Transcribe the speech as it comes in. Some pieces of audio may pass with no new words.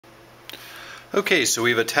Okay, so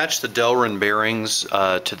we've attached the Delrin bearings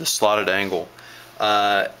to the slotted angle.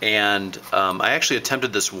 I actually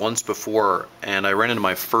attempted this once before, and I ran into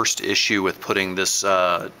my first issue with putting this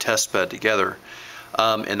test bed together.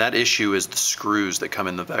 And that issue is the screws that come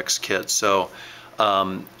in the Vex kit. So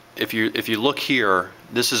if you look here,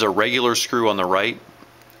 this is a regular screw on the right.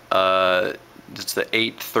 It's the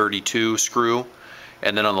 832 screw.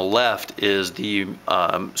 And then on the left is the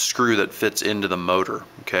screw that fits into the motor,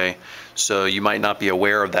 okay? So you might not be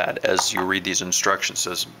aware of that as you read these instructions,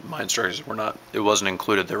 as my instructions were not, it wasn't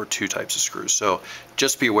included, there were two types of screws. So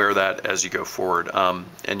just be aware of that as you go forward,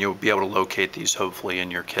 and you'll be able to locate these hopefully in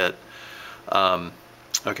your kit.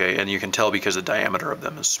 Okay, and you can tell because the diameter of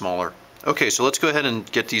them is smaller. Okay, so let's go ahead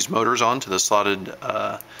and get these motors on to the slotted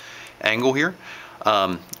angle here.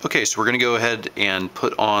 Okay, so we're gonna go ahead and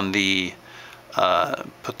put on the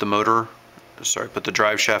put the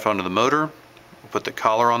drive shaft onto the motor. We'll put the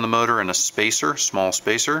collar on the motor and a spacer, small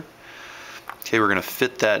spacer. Okay, we're going to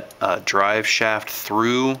fit that drive shaft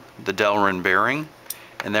through the Delrin bearing,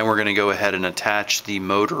 and then we're going to go ahead and attach the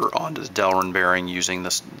motor onto the Delrin bearing using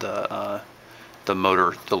this, the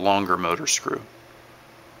longer motor screw.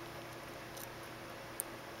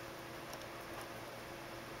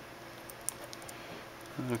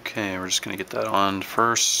 Okay, we're just going to get that on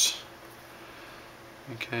first.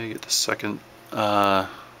 Okay, get the second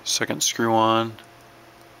screw on.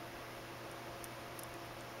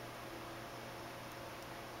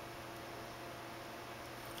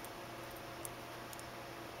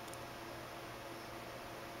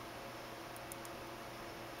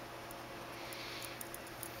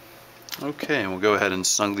 Okay, and we'll go ahead and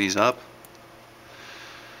snug these up.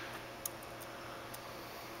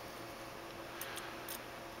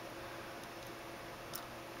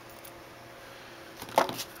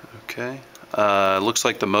 Okay, looks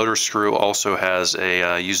like the motor screw also has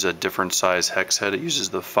uses a different size hex head. It uses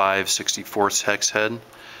the 5/64 hex head,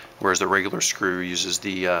 whereas the regular screw uses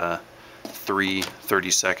the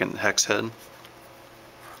 3/32 hex head.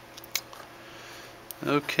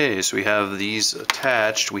 Okay, so we have these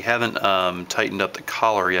attached. We haven't tightened up the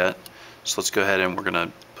collar yet, so let's go ahead and we're going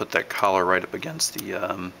to put that collar right up against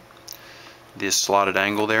the slotted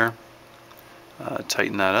angle there.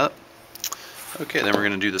 Tighten that up. Okay, then we're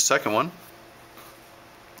going to do the second one.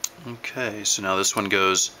 Okay, so now this one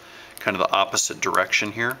goes kind of the opposite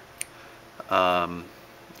direction here. I'm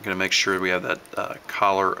going to make sure we have that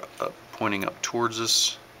collar pointing up towards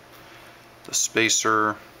us, the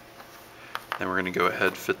spacer. Then we're going to go ahead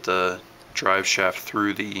and fit the drive shaft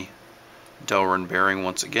through the Delrin bearing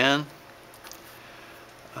once again.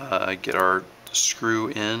 Get our screw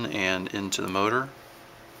in and into the motor,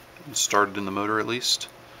 started in the motor at least.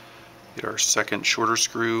 Get our second shorter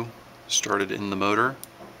screw started in the motor.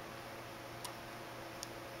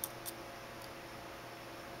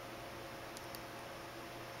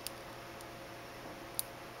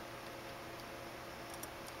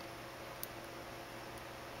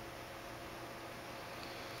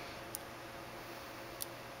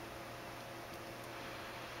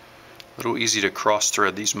 A little easy to cross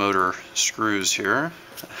thread these motor screws here.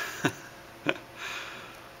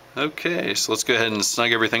 Okay, so let's go ahead and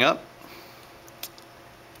snug everything up.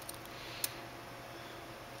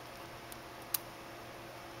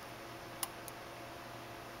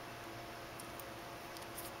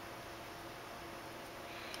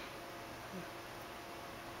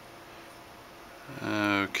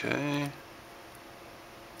 Okay.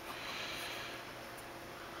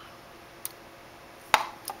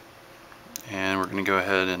 And we're going to go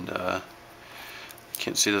ahead and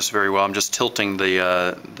can't see this very well. I'm just tilting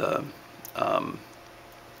the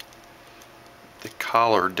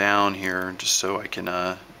collar down here just so I can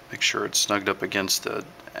make sure it's snugged up against the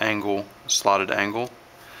angle, slotted angle.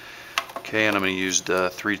 Okay, and I'm going to use the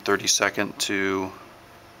 3/32 to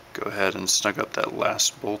go ahead and snug up that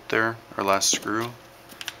last bolt there, or last screw.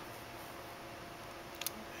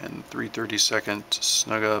 And 3/32 to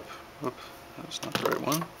snug up. Whoop, that was not the right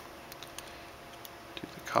one. Do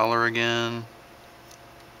the collar again.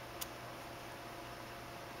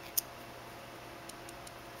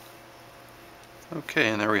 Okay,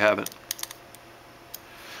 and there we have it.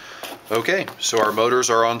 Okay, so our motors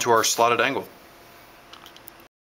are onto our slotted angle.